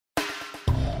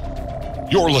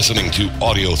You're listening to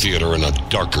audio theater in a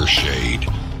darker shade.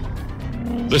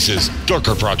 This is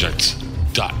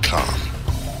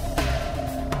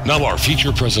darkerprojects.com. Now our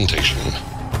feature presentation.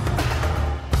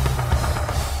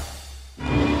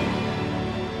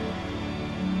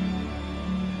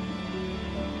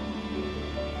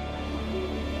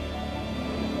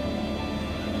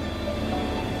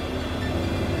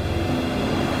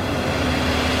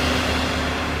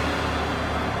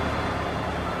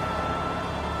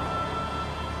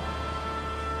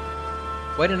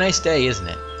 Quite a nice day, isn't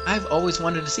it? I've always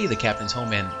wanted to see the captain's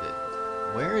home and...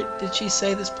 Where did she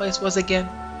say this place was again?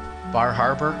 Bar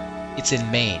Harbor? It's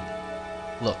in Maine.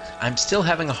 Look, I'm still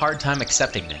having a hard time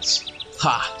accepting this.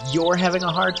 Ha! You're having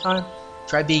a hard time?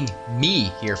 Try being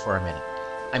me here for a minute.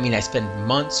 I mean, I spent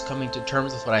months coming to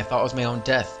terms with what I thought was my own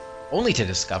death, only to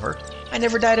discover I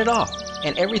never died at all.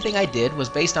 And everything I did was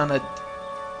based on a...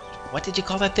 What did you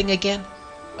call that thing again?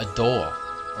 A dole.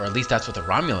 Or at least that's what the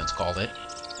Romulans called it.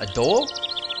 A dole?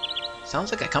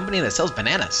 Sounds like a company that sells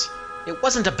bananas. It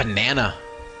wasn't a banana.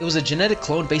 It was a genetic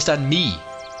clone based on me.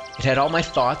 It had all my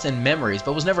thoughts and memories,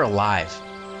 but was never alive.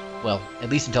 Well, at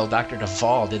least until Dr.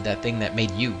 Duvall did that thing that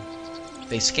made you.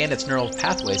 They scanned its neural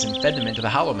pathways and fed them into the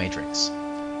hollow matrix.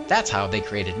 That's how they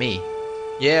created me.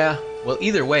 Yeah, well,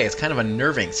 either way, it's kind of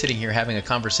unnerving sitting here having a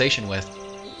conversation with,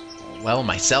 well,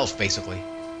 myself, basically.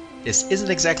 This isn't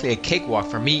exactly a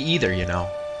cakewalk for me either, you know.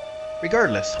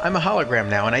 Regardless, I'm a hologram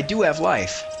now, and I do have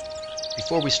life.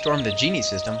 Before we stormed the genie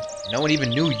system, no one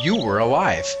even knew you were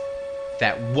alive.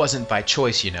 That wasn't by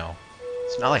choice, you know.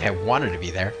 It's not like I wanted to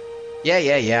be there.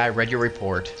 Yeah, I read your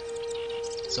report.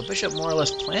 So Bishop more or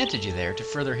less planted you there to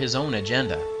further his own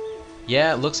agenda.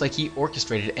 Yeah, it looks like he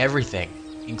orchestrated everything,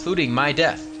 including my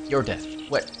death, your death,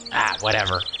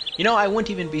 whatever. You know, I wouldn't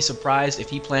even be surprised if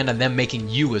he planned on them making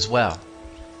you as well.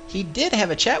 He did have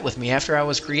a chat with me after I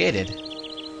was created.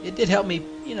 It did help me,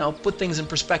 put things in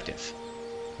perspective.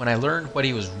 When I learned what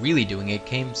he was really doing, it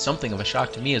came something of a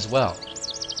shock to me as well.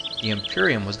 The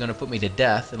Imperium was going to put me to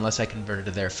death unless I converted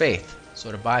to their faith,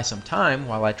 so to buy some time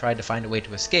while I tried to find a way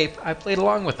to escape, I played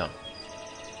along with them.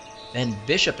 Then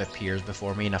Bishop appears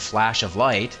before me in a flash of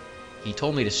light. He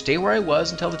told me to stay where I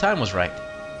was until the time was right,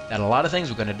 that a lot of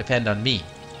things were going to depend on me.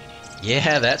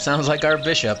 Yeah, that sounds like our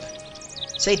Bishop.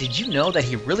 Say, did you know that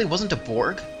he really wasn't a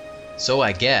Borg? So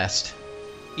I guessed.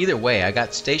 Either way, I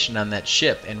got stationed on that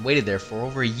ship and waited there for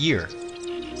over a year.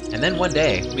 And then one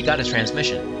day, we got a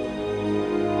transmission.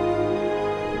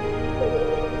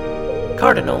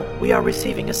 Cardinal, we are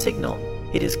receiving a signal.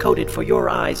 It is coded for your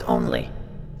eyes only.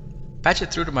 Patch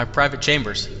it through to my private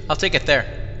chambers. I'll take it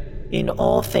there. In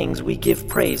all things we give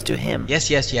praise to him. Yes.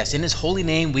 In his holy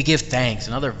name we give thanks,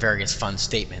 and other various fun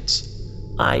statements.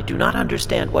 I do not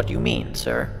understand what you mean,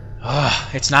 sir.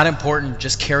 It's not important.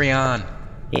 Just carry on.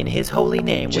 In his holy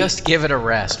name Just give it a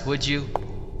rest, would you?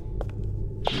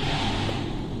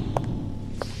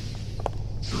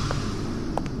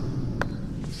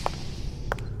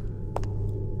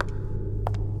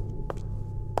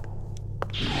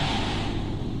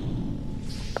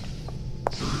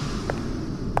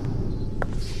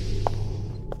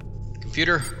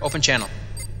 Computer, open channel.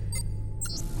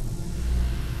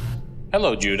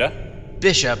 Hello, Judah.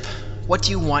 Bishop, what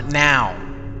do you want now?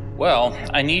 Well,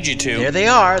 I need you to... There they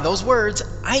are, those words.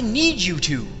 I need you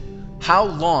to. How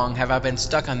long have I been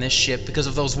stuck on this ship because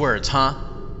of those words, huh?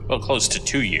 Well, close to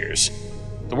 2 years.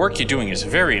 The work you're doing is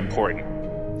very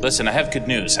important. Listen, I have good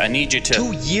news. I need you to...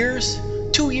 2 years?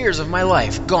 2 years of my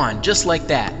life gone just like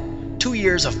that. 2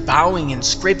 years of bowing and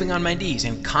scraping on my knees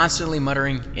and constantly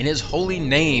muttering, "In his holy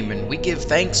name," and we give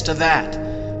thanks to that.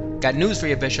 Got news for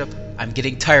you, Bishop. I'm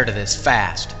getting tired of this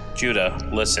fast. Judah,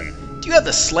 listen. Do you have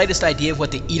the slightest idea of what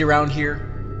they eat around here?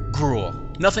 Gruel.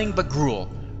 Nothing but gruel.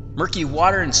 Murky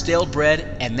water and stale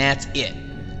bread, and that's it.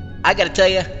 I gotta tell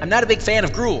you, I'm not a big fan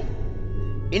of gruel.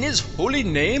 In his holy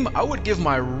name, I would give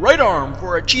my right arm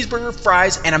for a cheeseburger,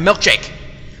 fries, and a milkshake.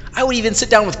 I would even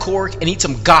sit down with Korg and eat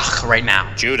some gach right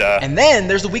now. Judah. And then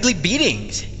there's the weekly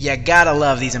beatings. You gotta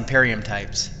love these Imperium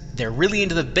types. They're really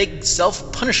into the big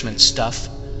self-punishment stuff.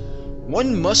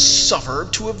 One must suffer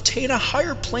to obtain a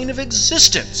higher plane of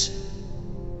existence.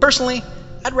 Personally,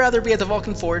 I'd rather be at the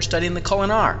Vulcan Forge studying the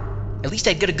Culinar. At least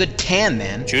I'd get a good tan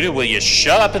then. Judah, will you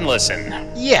shut up and listen?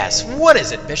 Yes, what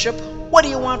is it, Bishop? What do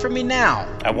you want from me now?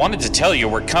 I wanted to tell you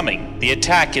we're coming. The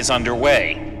attack is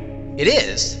underway. It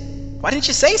is? Why didn't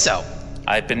you say so?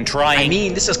 I've been trying... I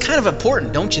mean, this is kind of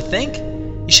important, don't you think?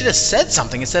 You should have said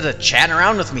something instead of chatting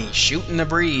around with me, shooting the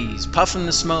breeze, puffing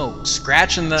the smoke,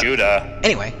 scratching the... Judah.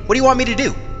 Anyway, what do you want me to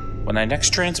do? When I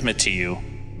next transmit to you,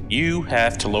 you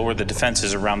have to lower the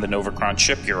defenses around the Novacron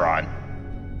ship you're on.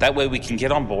 That way we can get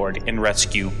on board and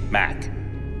rescue Mac.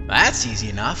 That's easy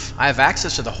enough. I have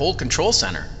access to the whole control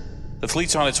center. The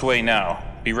fleet's on its way now.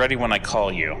 Be ready when I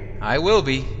call you. I will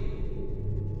be.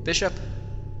 Bishop,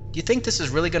 do you think this is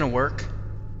really going to work?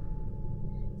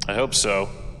 I hope so.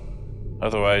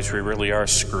 Otherwise, we really are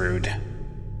screwed.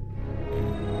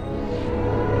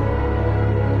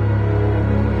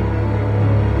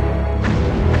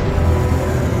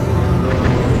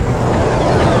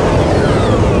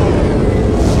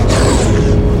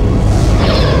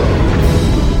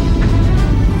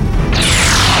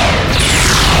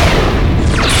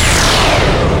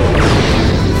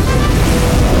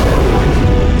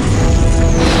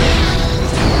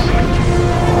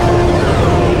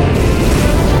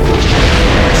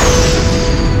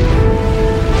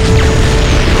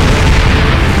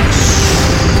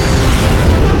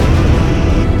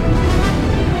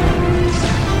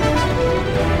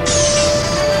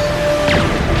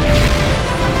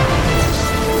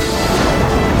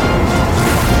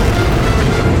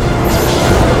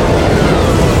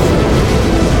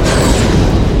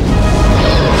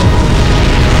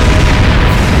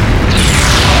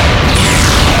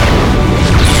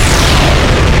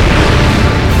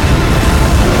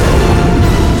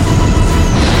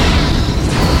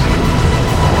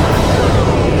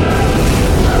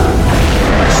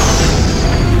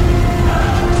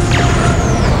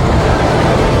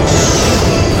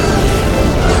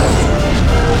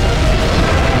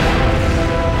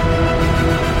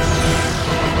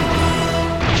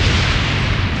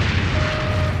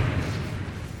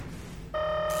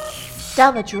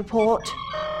 Damage report.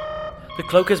 The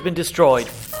cloak has been destroyed.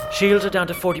 Shields are down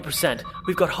to 40%.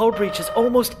 We've got hull breaches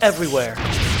almost everywhere.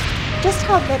 Just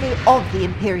how many of the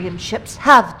Imperium ships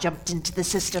have jumped into the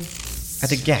system?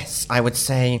 At a guess, I would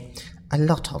say a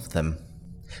lot of them.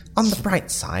 On the bright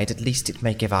side, at least it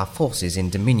may give our forces in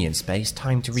Dominion space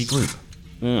time to regroup.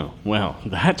 Oh, well,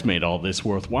 that made all this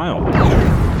worthwhile.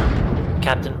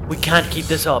 Captain, we can't keep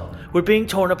this up. We're being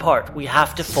torn apart. We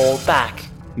have to fall back.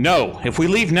 No, if we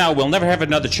leave now, we'll never have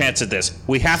another chance at this.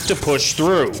 We have to push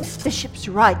through. Bishop's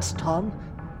right, Tom.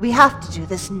 We have to do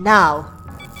this now.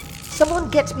 Someone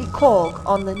get me Korg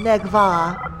on the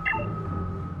Negvar.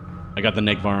 I got the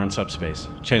Negvar on subspace.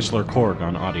 Chancellor Korg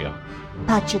on audio.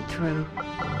 Patch it through.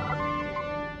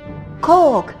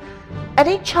 Korg,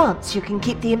 any chance you can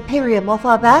keep the Imperium off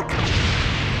our back?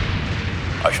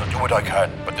 I shall do what I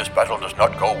can, but this battle does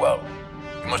not go well.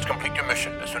 You must complete your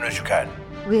mission as soon as you can.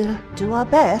 We'll do our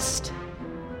best.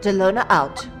 Delona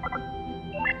out.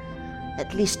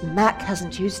 At least Mac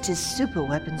hasn't used his super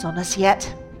weapons on us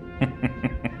yet.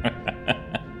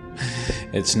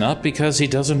 It's not because he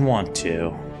doesn't want to.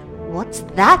 What's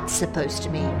that supposed to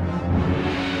mean?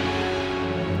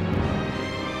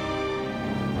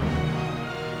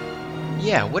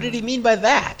 Yeah, what did he mean by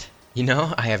that? You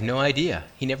know, I have no idea.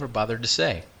 He never bothered to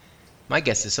say. My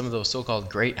guess is some of those so-called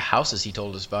great houses he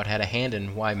told us about had a hand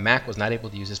in why Mac was not able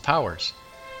to use his powers.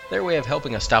 Their way of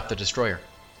helping us stop the destroyer.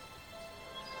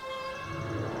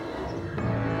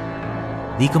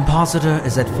 The compositor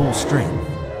is at full strength.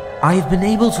 I have been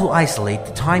able to isolate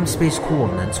the time-space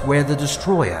coordinates where the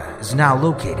destroyer is now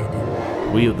located.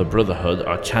 We of the Brotherhood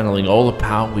are channeling all the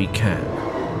power we can.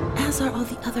 As are all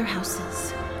the other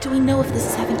houses. Do we know if this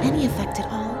is having any effect at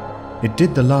all? It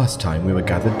did the last time we were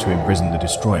gathered to imprison the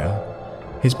destroyer.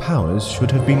 His powers should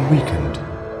have been weakened.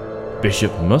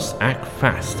 Bishop must act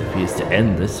fast if he is to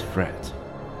end this threat.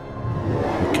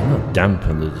 We cannot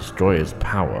dampen the destroyer's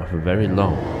power for very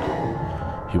long.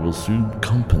 He will soon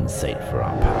compensate for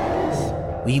our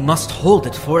powers. We must hold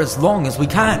it for as long as we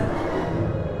can.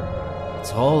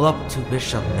 It's all up to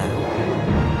Bishop now.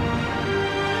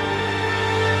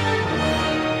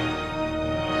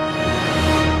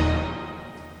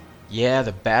 Yeah,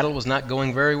 the battle was not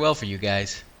going very well for you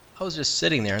guys. I was just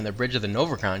sitting there on the bridge of the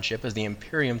Novacron ship as the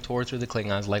Imperium tore through the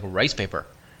Klingons like rice paper.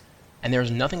 And there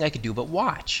was nothing I could do but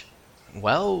watch.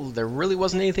 Well, there really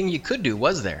wasn't anything you could do,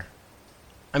 was there?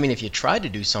 I mean, if you tried to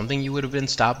do something, you would have been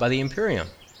stopped by the Imperium.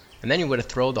 And then you would have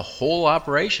thrown the whole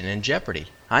operation in jeopardy.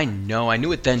 I know, I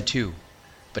knew it then too.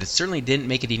 But it certainly didn't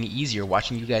make it any easier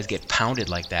watching you guys get pounded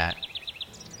like that.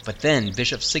 But then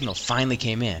Bishop's signal finally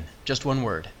came in. Just one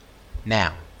word.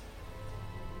 Now.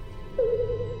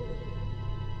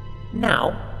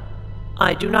 Now?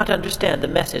 I do not understand the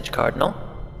message, Cardinal.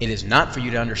 It is not for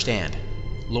you to understand.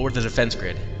 Lower the defense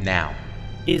grid, now.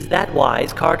 Is that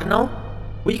wise, Cardinal?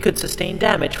 We could sustain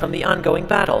damage from the ongoing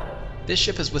battle. This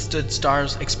ship has withstood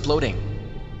stars exploding.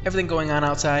 Everything going on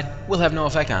outside will have no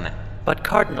effect on it. But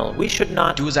Cardinal, we should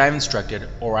not... Do as I have instructed,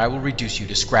 or I will reduce you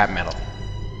to scrap metal.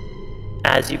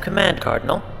 As you command,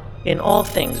 Cardinal. In all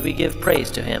things we give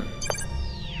praise to him.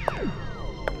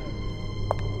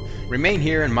 Remain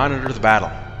here and monitor the battle.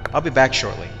 I'll be back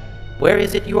shortly. Where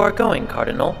is it you are going,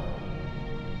 Cardinal?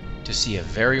 To see a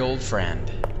very old friend.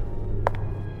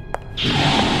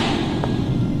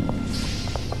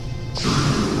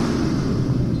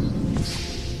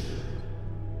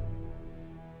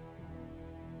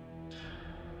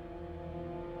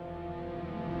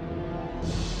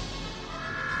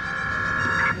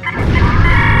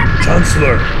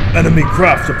 Chancellor, enemy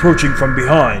craft approaching from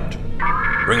behind.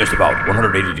 Bring us about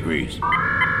 180 degrees.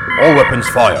 All weapons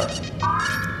fire.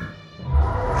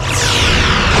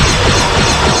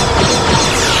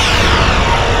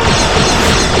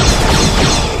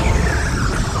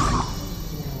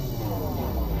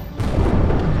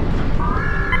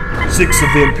 Six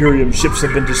of the Imperium ships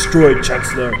have been destroyed,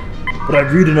 Chancellor, but I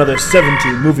read another 70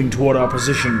 moving toward our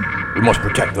position. We must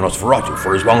protect the Nosferatu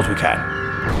for as long as we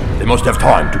can. They must have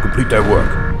time to complete their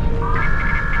work.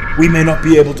 We may not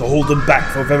be able to hold them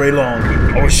back for very long.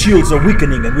 Our shields are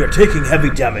weakening and we are taking heavy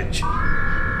damage.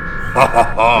 Ha ha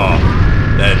ha!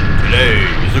 Then today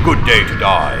is a good day to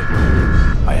die.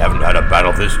 I haven't had a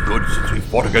battle this good since we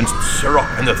fought against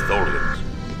Sirach and the Tholians.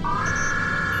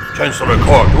 Chancellor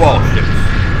Korg to all ships.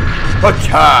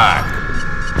 Attack!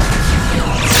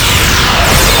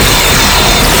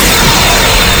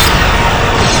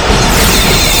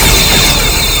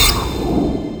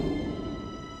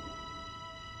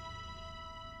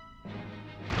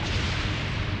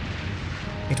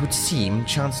 It would seem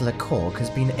Chancellor Korg has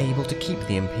been able to keep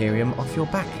the Imperium off your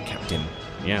back, Captain.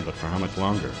 Yeah, but for how much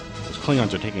longer? Those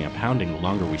Klingons are taking a pounding the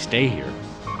longer we stay here.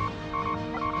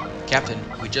 Captain,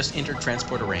 we just entered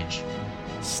transporter range.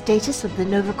 Status of the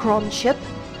Novacron ship?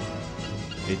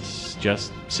 It's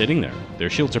just sitting there. Their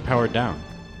shields are powered down.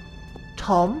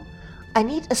 Tom, I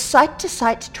need a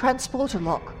site-to-site transporter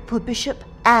lock for Bishop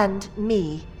and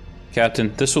me.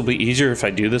 Captain, this will be easier if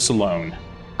I do this alone.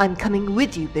 I'm coming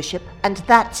with you, Bishop, and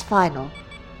that's final.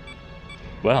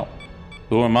 Well,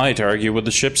 who am I to argue with the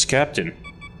ship's captain?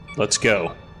 Let's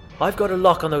go. I've got a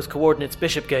lock on those coordinates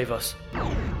Bishop gave us.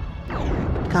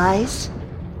 Guys,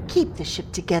 keep the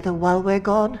ship together while we're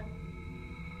gone.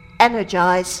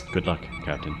 Energize. Good luck,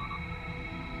 Captain.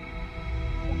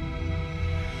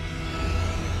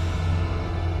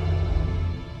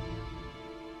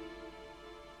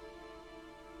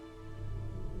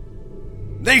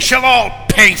 They shall all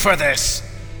pay for this!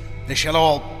 They shall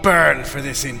all burn for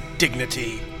this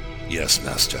indignity. Yes,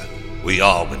 Master. We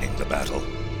are winning the battle.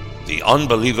 The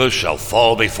unbelievers shall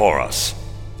fall before us.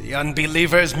 The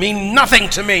unbelievers mean nothing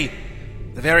to me!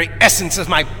 The very essence of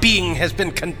my being has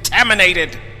been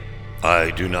contaminated!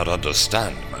 I do not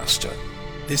understand, Master.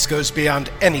 This goes beyond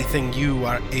anything you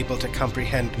are able to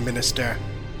comprehend, Minister.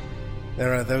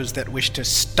 There are those that wish to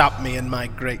stop me in my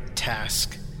great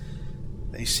task.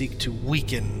 They seek to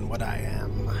weaken what I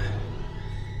am.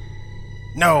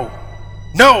 No!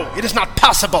 No! It is not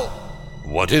possible!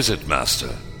 What is it, Master?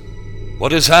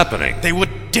 What is happening? They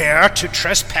would dare to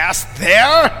trespass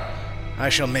there? I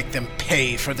shall make them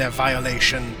pay for their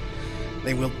violation.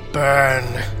 They will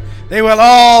burn. They will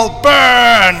all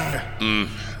burn!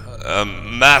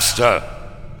 Master!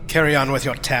 Carry on with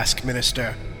your task,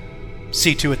 Minister.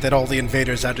 See to it that all the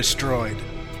invaders are destroyed.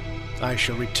 I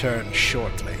shall return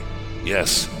shortly.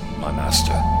 Yes, my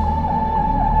master.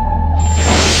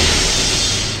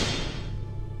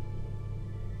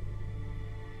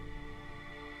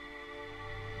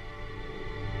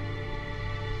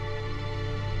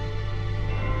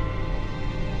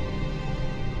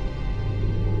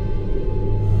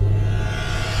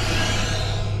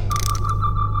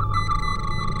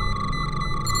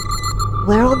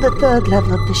 We're on the third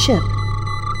level of the ship.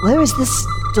 Where is this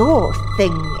door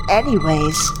thing,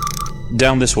 anyways?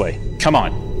 Down this way. Come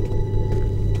on.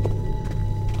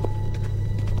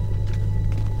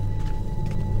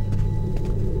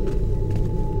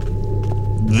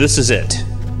 This is it.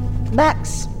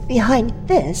 Max, behind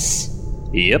this?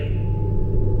 Yep.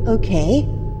 Okay,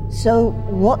 so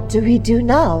what do we do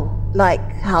now? Like,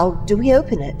 how do we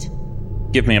open it?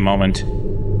 Give me a moment.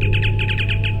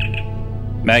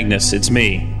 Magnus, it's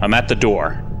me. I'm at the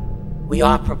door. We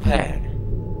are prepared.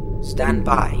 Stand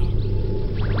by.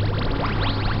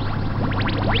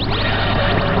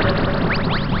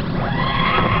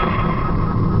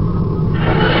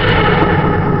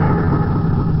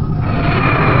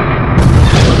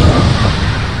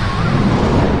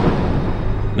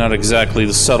 Not exactly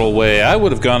the subtle way I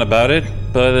would have gone about it,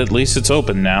 but at least it's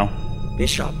open now.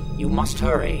 Bishop, you must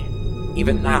hurry.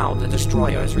 Even now, the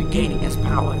destroyer is regaining his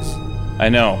powers. I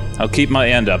know. I'll keep my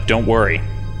end up, don't worry.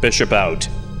 Bishop out.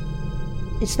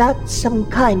 Is that some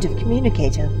kind of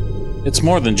communicator? It's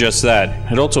more than just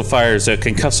that. It also fires a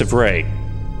concussive ray.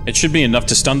 It should be enough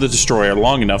to stun the destroyer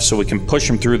long enough so we can push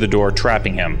him through the door,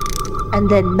 trapping him. And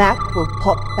then Mac will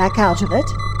pop back out of it?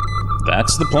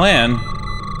 That's the plan.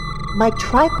 My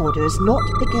tricorder is not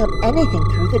picking up anything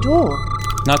through the door.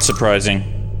 Not surprising.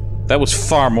 That was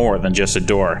far more than just a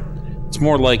door. It's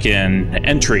more like an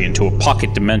entry into a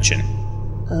pocket dimension.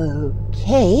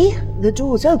 Okay, the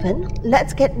door's open.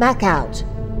 Let's get Mac out.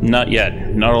 Not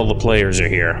yet. Not all the players are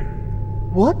here.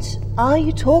 What are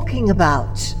you talking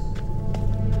about?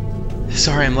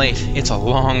 Sorry I'm late. It's a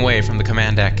long way from the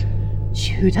command deck.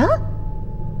 Judah?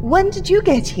 When did you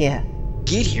get here?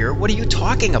 Get here? What are you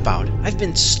talking about? I've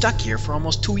been stuck here for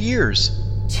almost 2 years.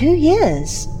 2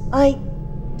 years? I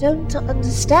don't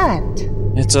understand.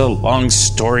 It's a long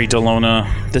story, Delona.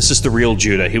 This is the real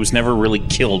Judah. He was never really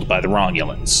killed by the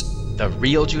Romulans. The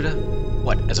real Judah?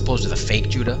 What, as opposed to the fake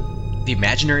Judah? The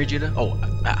imaginary Judah? Oh,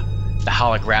 the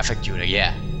holographic Judah,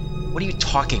 yeah. What are you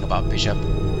talking about, Bishop?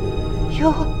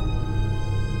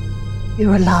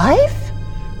 You're alive?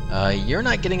 You're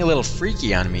not getting a little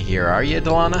freaky on me here, are you,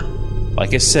 Delana?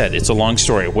 Like I said, it's a long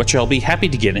story, which I'll be happy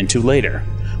to get into later,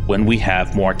 when we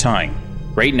have more time.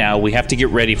 Right now, we have to get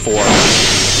ready for...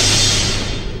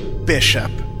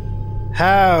 Bishop.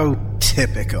 How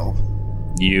typical.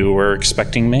 You were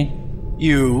expecting me?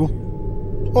 You,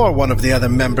 or one of the other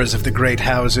members of the great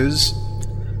houses.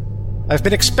 I've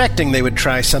been expecting they would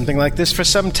try something like this for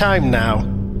some time now.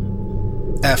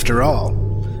 After all,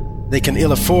 they can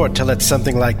ill afford to let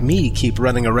something like me keep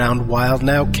running around wild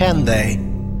now, can they?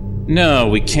 No,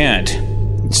 we can't.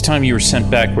 It's time you were sent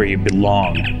back where you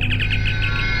belong.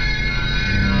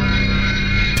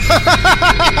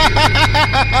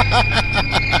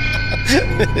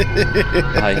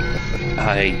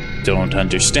 I don't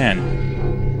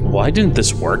understand. Why didn't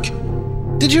this work?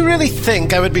 Did you really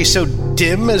think I would be so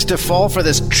dim as to fall for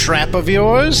this trap of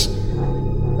yours?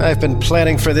 I've been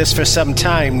planning for this for some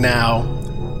time now.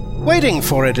 Waiting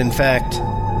for it, in fact.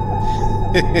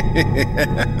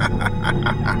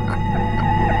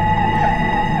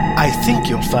 I think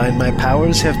you'll find my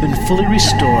powers have been fully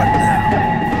restored now.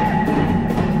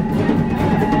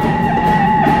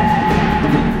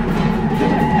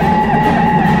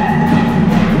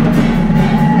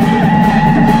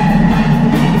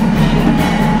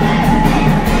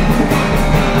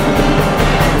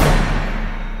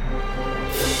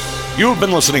 You've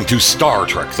been listening to Star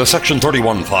Trek, the Section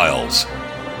 31 Files.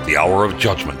 The Hour of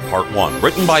Judgment, Part 1,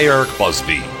 written by Eric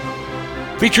Busby.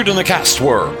 Featured in the cast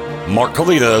were Mark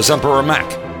Kalita as Emperor Mac,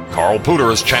 Carl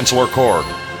Pooter as Chancellor Korg,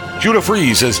 Judah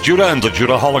Fries as Judah and the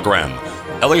Judah Hologram,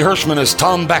 Ellie Hirschman as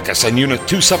Tom Backus and Unit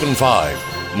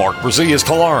 275, Mark Brzee as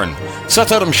Kalaran,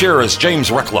 Seth Adam Shear as James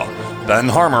Rekla, Ben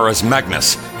Harmer as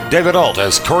Magnus, David Alt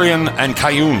as Kurian and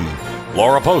Kayun,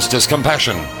 Laura Post as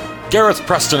Compassion, Gareth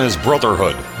Preston as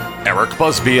Brotherhood, Eric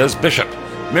Busby as Bishop,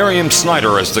 Miriam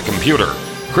Snyder as the Computer,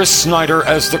 Chris Snyder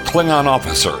as the Klingon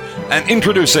Officer, and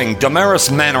introducing Damaris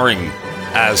Mannering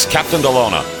as Captain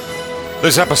Delona.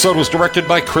 This episode was directed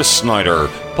by Chris Snyder.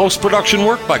 Post-production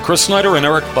work by Chris Snyder and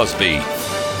Eric Busby.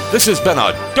 This has been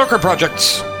a Darker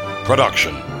Projects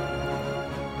production.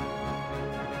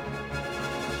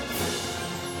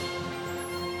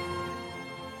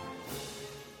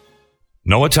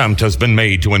 No attempt has been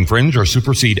made to infringe or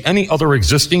supersede any other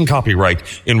existing copyright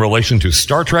in relation to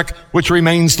Star Trek, which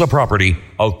remains the property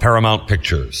of Paramount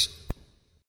Pictures.